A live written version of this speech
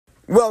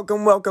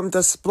Welcome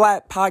to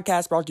Splat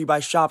Podcast, brought to you by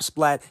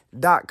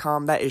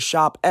ShopSplat.com. That is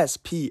shop,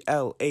 SPLAT.com,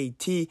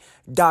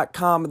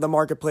 the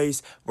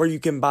marketplace where you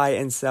can buy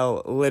and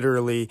sell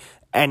literally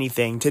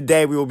anything.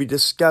 Today we will be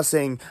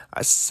discussing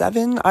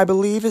seven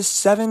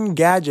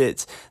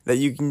gadgets that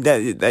you can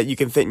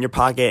fit in your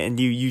pocket, and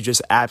you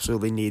just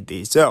absolutely need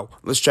these. So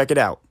let's check it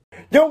out.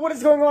 Yo, what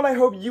is going on? I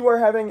hope you are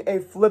having a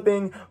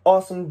flipping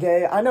awesome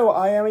day. I know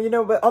I am,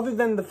 but other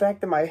than the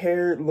fact that my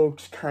hair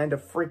looks kind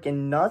of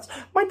freaking nuts,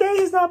 my day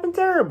has not been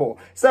terrible.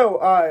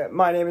 So,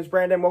 my name is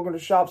Brandon. Welcome to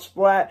Shop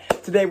Splat.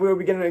 Today we will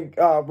be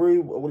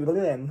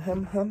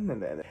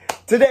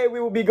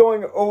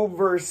going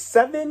over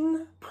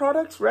 7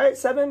 products, right?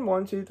 7?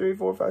 1, 2, 3,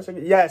 4, 5, 6.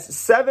 Yes,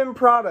 7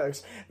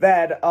 products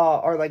that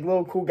are like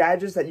little cool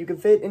gadgets that you can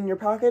fit in your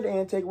pocket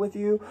and take with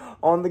you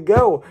on the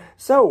go.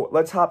 So,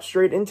 let's hop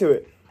straight into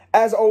it.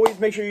 As always,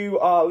 make sure you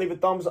leave a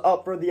thumbs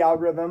up for the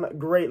algorithm.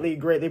 Greatly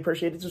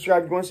appreciate it.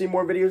 Subscribe if you want to see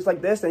more videos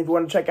like this. And if you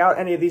want to check out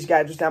any of these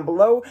gadgets down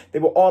below, they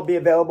will all be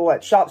available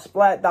at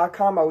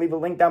ShopSplat.com. I'll leave a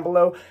link down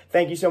below.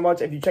 Thank you so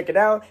much if you check it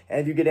out.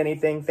 And if you get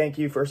anything, thank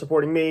you for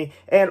supporting me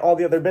and all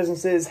the other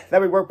businesses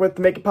that we work with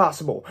to make it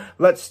possible.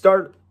 Let's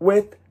start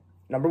with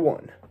number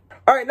 1.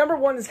 All right, number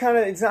 1 is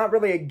it's not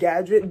really a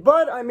gadget,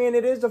 but I mean,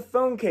 it is a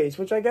phone case,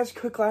 which I guess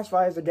could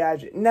classify as a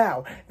gadget.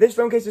 Now, this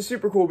phone case is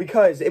super cool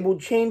because it will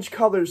change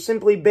colors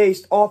simply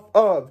based off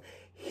of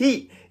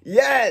heat.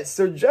 Yes,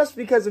 so just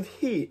because of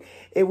heat,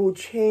 it will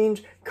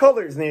change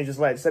colors, and then you just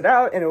let it sit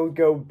out, and it will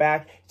go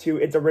back to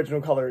its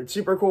original color. It's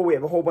super cool. We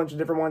have a whole bunch of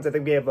different ones. I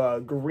think we have a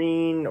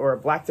green or a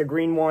black to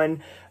green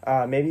one,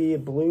 maybe a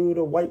blue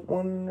to white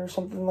one or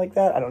something like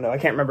that. I don't know. I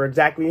can't remember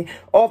exactly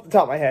off the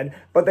top of my head,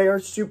 but they are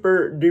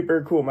super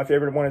duper cool. My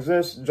favorite one is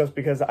this, just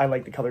because I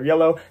like the color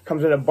yellow.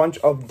 Comes in a bunch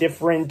of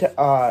different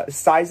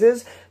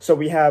sizes. So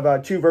we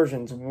have 2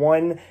 versions.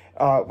 One,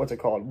 what's it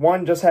called?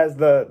 One just has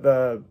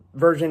the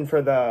version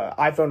for the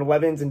iPhone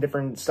 11s and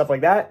different stuff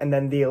like that, and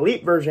then the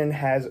Elite version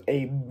has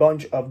a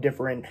bunch of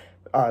different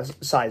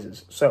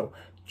sizes. So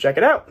check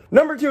it out.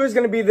 Number 2 is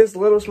going to be this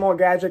little small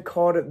gadget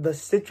called the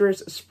Citrus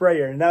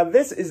Sprayer. Now,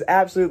 this is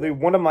absolutely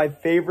one of my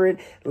favorite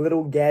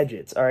little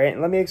gadgets, all right? And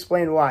let me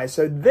explain why.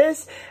 So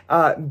this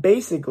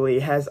basically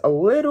has a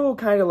little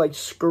kind of like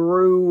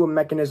screw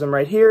mechanism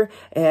right here,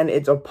 and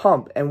it's a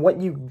pump. And what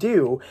you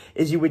do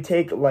is you would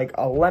take like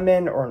a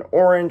lemon or an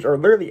orange or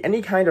literally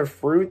any kind of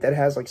fruit that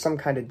has like some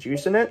kind of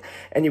juice in it,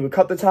 and you would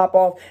cut the top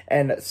off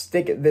and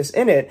stick this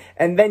in it,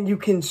 and then you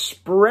can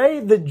spray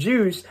the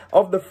juice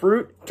of the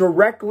fruit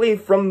directly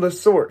from the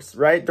source,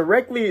 right?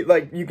 Directly,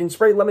 like you can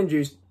spray lemon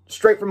juice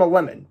straight from a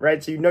lemon,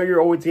 right? So you know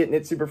you're always getting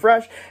it super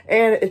fresh,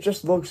 and it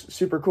just looks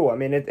super cool. I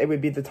mean, it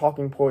would be the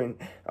talking point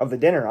of the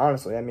dinner,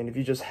 honestly. I mean, if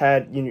you just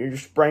had, you're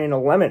just spraying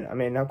a lemon, I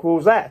mean, how cool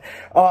is that?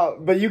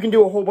 But you can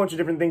do a whole bunch of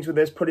different things with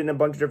this, put in a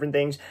bunch of different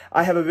things.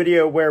 I have a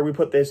video where we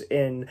put this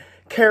in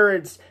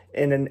carrots,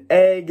 in an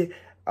egg,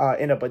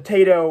 in a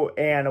potato,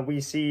 and we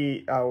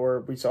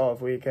saw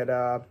if we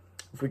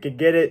could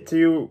get it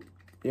to,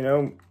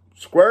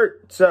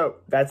 squirt. So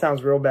that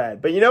sounds real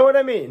bad, but you know what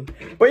I mean.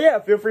 But yeah,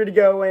 feel free to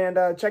go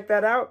and check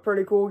that out.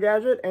 Pretty cool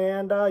gadget.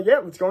 And yeah,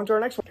 let's go into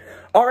our next one.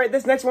 All right,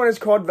 this next one is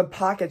called the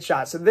Pocket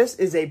Shot. So this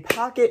is a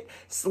pocket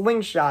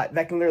slingshot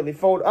that can literally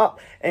fold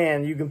up,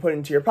 and you can put it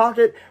into your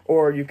pocket,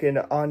 or you can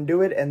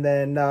undo it and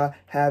then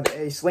have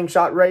a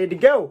slingshot ready to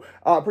go.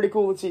 Pretty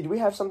cool. Let's see, do we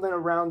have something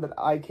around that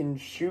I can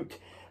shoot?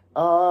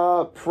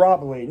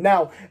 Probably.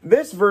 Now,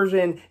 this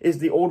version is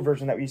the old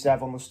version that we used to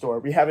have on the store.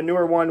 We have a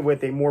newer one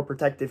with a more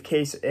protective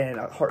case and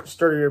a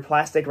sturdier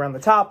plastic around the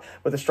top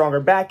with a stronger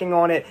backing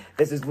on it.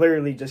 This is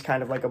literally just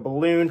kind of like a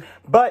balloon,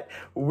 but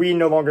we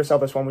no longer sell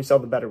this one. We sell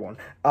the better one.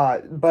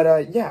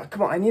 Yeah,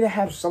 come on. I need to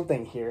have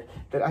something here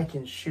that I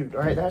can shoot.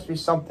 All right, there has to be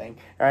something.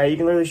 All right, you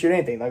can literally shoot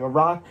anything, like a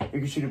rock. You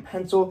can shoot a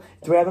pencil.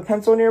 Do we have a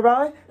pencil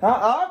nearby?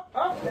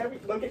 There we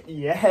look at,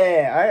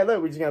 yeah. All right,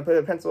 look, we're just gonna put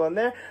a pencil in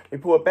there. We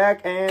pull it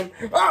back and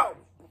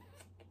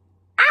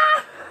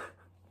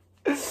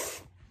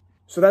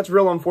so that's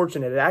real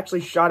unfortunate. It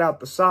actually shot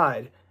out the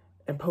side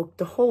and poked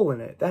a hole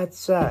in it. That's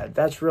sad.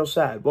 That's real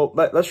sad. Well,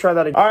 let's try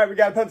that again. All right, we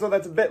got a pencil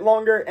that's a bit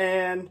longer,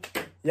 and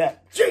yeah,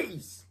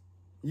 jeez.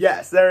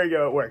 Yes, there you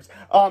go, it works.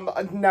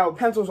 Now,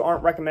 pencils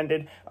aren't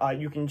recommended.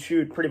 You can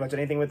shoot pretty much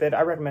anything with it.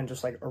 I recommend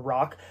just like a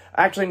rock.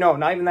 Actually, no,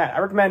 not even that. I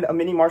recommend a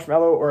mini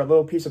marshmallow or a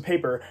little piece of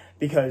paper,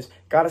 because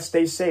gotta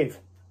stay safe.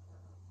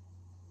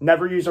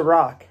 Never use a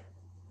rock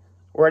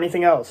or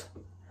anything else.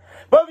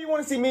 But if you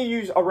want to see me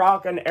use a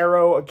rock, an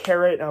arrow, a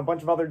carrot, and a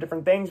bunch of other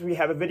different things, we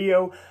have a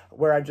video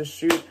where I just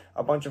shoot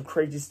a bunch of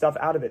crazy stuff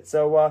out of it.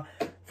 So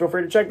feel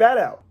free to check that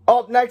out.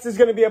 Up next is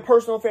going to be a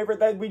personal favorite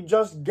that we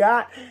just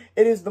got.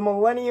 It is the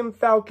Millennium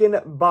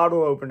Falcon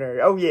bottle opener.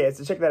 Oh yeah,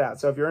 so check that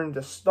out. So if you're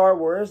into Star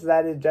Wars,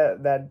 that is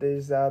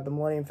the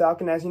Millennium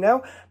Falcon, as you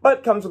know. But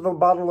it comes with a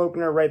bottle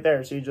opener right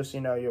there. So you just,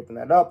 you open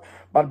that up,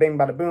 bada bing,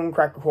 bada boom,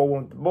 crack a cold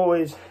one with the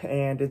boys,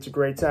 and it's a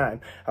great time.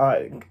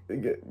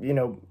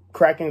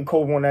 Cracking a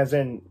cold one as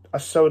in a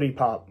soda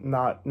pop,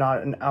 not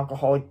an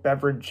alcoholic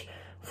beverage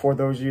for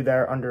those of you that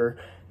are under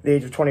the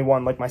age of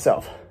 21 like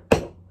myself.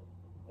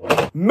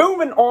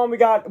 Moving on, we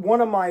got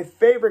one of my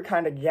favorite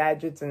kind of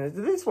gadgets, and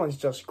this one's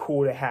just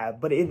cool to have,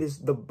 but it is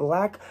the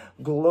black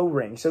glow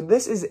ring. So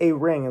this is a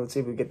ring, and let's see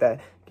if we get that.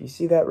 Do you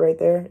see that right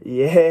there?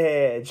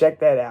 Yeah,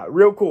 check that out.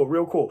 Real cool,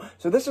 real cool.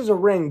 So this is a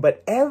ring,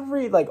 but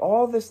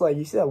all this,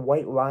 you see that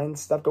white line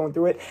stuff going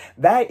through it?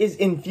 That is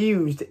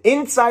infused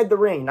inside the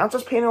ring, not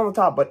just painted on the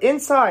top, but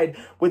inside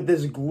with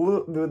this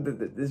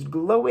this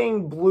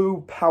glowing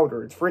blue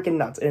powder. It's freaking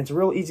nuts, and it's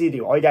real easy to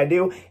do. All you gotta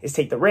do is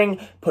take the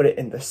ring, put it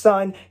in the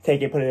sun, put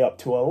it up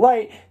to a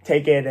light,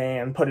 take it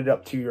and put it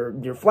up to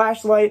your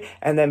flashlight,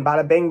 and then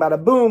bada bing,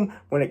 bada boom,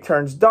 when it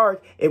turns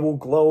dark, it will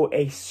glow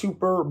a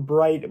super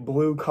bright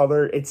blue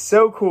color. It's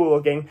so cool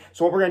looking.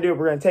 So what we're going to do,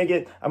 we're going to take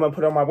it, I'm going to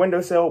put it on my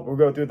windowsill, we'll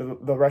go through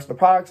the rest of the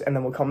products, and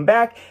then we'll come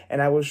back,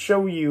 and I will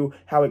show you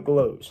how it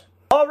glows.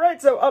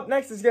 Alright, so up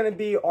next is going to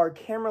be our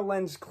camera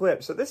lens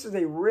clip. So this is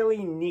a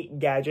really neat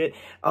gadget.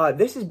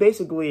 This is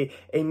basically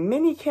a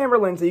mini camera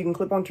lens that you can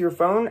clip onto your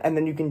phone, and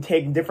then you can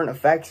take different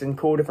effects and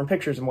cool different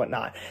pictures and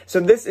whatnot.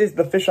 So this is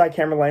the fisheye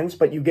camera lens,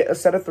 but you get a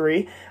set of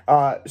 3.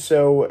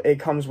 So it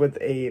comes with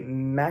a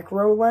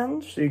macro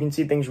lens, so you can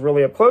see things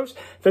really up close,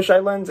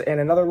 fisheye lens, and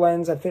another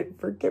lens, I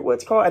forget what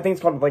it's called. I think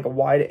it's called like a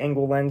wide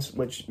angle lens,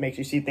 which makes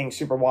you see things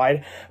super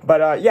wide.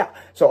 But yeah,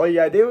 so all you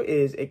gotta do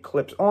is it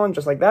clips on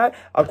just like that.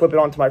 I'll clip it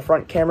onto my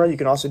front camera. You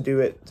can also do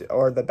it,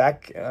 or the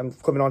back, I'm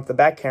clipping onto the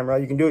back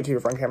camera. You can do it to your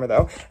front camera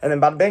though. And then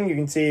bada bing, you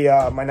can see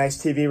my nice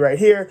TV right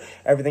here,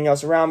 everything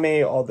else around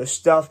me, all this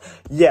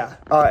stuff. Yeah,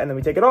 and then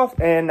we take it off,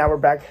 and now we're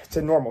back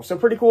to normal. So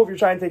pretty cool if you're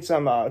trying to take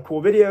some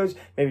cool videos,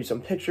 maybe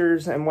some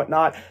pictures and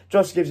whatnot.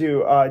 Just gives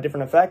you a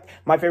different effect.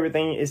 My favorite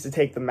thing is to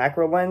take the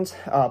macro lens,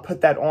 put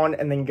that on,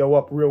 and then go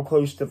up real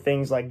close to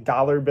things like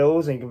dollar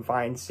bills, and you can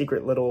find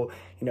secret little,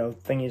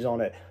 thingies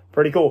on it.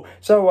 Pretty cool.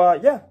 So,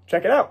 yeah,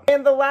 check it out.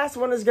 And the last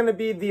one is going to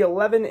be the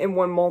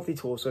 11-in-1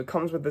 multi-tool. So it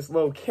comes with this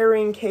little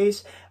carrying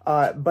case,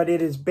 but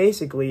it is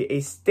basically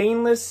a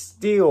stainless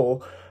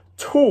steel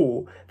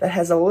tool that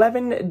has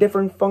 11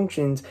 different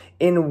functions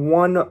in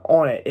one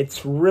on it.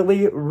 It's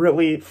really,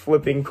 really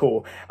flipping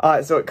cool.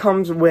 So it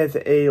comes with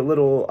a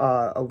little,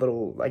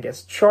 I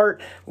guess,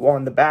 chart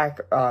on the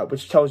back,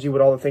 which tells you what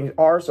all the things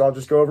are. So I'll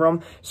just go over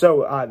them.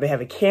 So they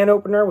have a can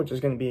opener, which is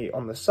going to be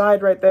on the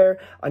side right there,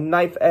 a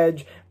knife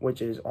edge,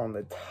 which is on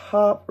the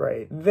top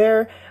right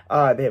there.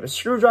 They have a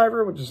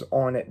screwdriver, which is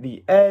on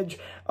the edge,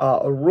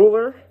 a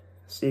ruler.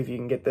 See if you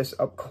can get this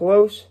up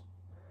close.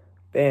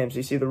 Bam, so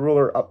you see the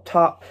ruler up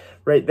top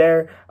right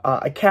there.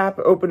 A cap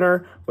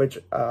opener, which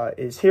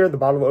is here, the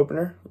bottle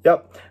opener.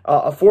 Yep.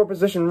 A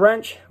 4-position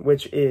wrench,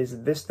 which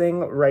is this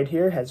thing right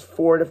here, has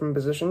 4 different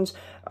positions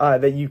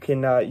that you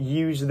can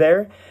use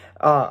there.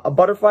 A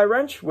butterfly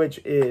wrench, which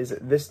is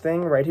this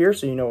thing right here,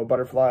 so a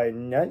butterfly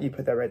nut, you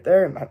put that right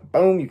there, and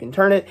boom, you can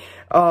turn it.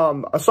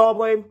 A saw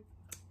blade,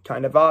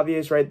 kind of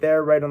obvious right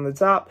there, right on the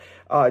top.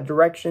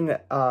 Direction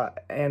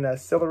and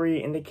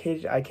auxiliary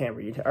indicator. I can't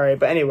read. All right,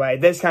 but anyway,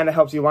 this kind of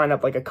helps you line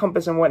up like a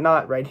compass and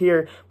whatnot right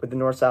here with the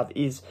north, south,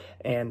 east,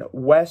 and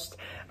west.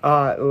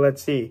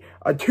 Let's see.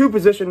 A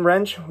 2-position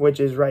wrench, which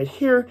is right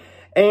here,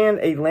 and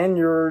a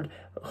lanyard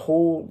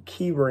whole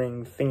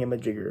keyring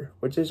thingamajigger,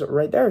 which is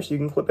right there, so you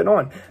can clip it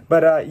on.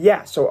 But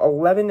yeah, so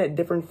 11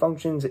 different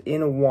functions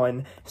in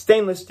one.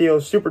 Stainless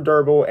steel, super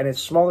durable, and it's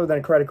smaller than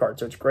a credit card,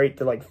 so it's great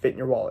to fit in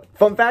your wallet.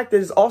 Fun fact,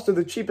 is also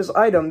the cheapest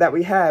item that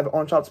we have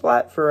on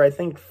ShopSplat for I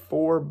think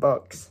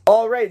 $4.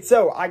 All right,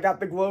 so I got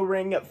the glow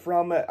ring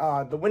from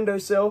the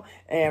windowsill,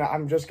 and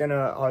I'm just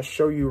gonna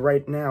show you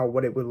right now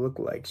what it would look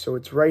like. So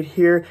it's right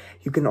here.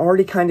 You can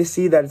already kind of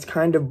see that it's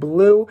kind of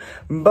blue,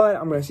 but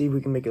I'm gonna see if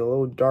we can make it a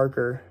little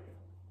darker.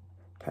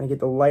 Kind of get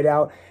the light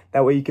out.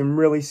 That way you can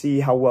really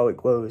see how well it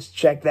glows.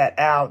 Check that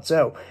out.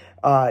 So,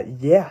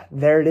 yeah,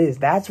 there it is.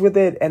 That's with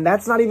it. And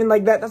that's not even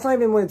like that. That's not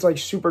even when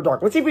it's super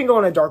dark. Let's see if we can go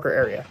in a darker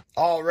area.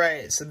 All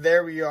right. So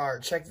there we are.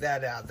 Check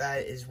that out.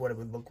 That is what it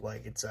would look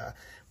like. It's,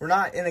 we're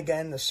not in,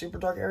 again, the super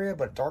dark area,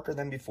 but darker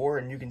than before.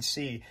 And you can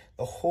see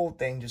the whole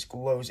thing just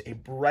glows a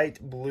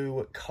bright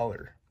blue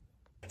color.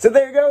 So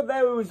there you go.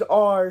 Those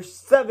are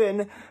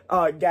 7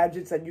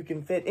 gadgets that you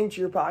can fit into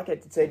your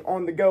pocket to take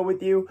on the go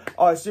with you.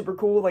 Super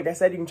cool. Like I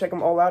said, you can check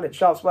them all out at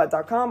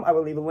shopsplat.com. I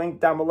will leave a link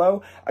down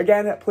below.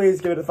 Again,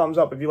 please give it a thumbs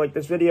up if you like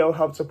this video.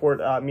 Help support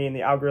me and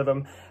the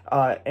algorithm.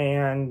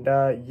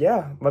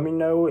 Yeah, let me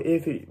know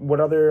what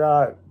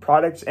other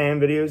products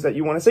and videos that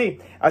you want to see.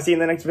 I'll see you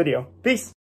in the next video. Peace.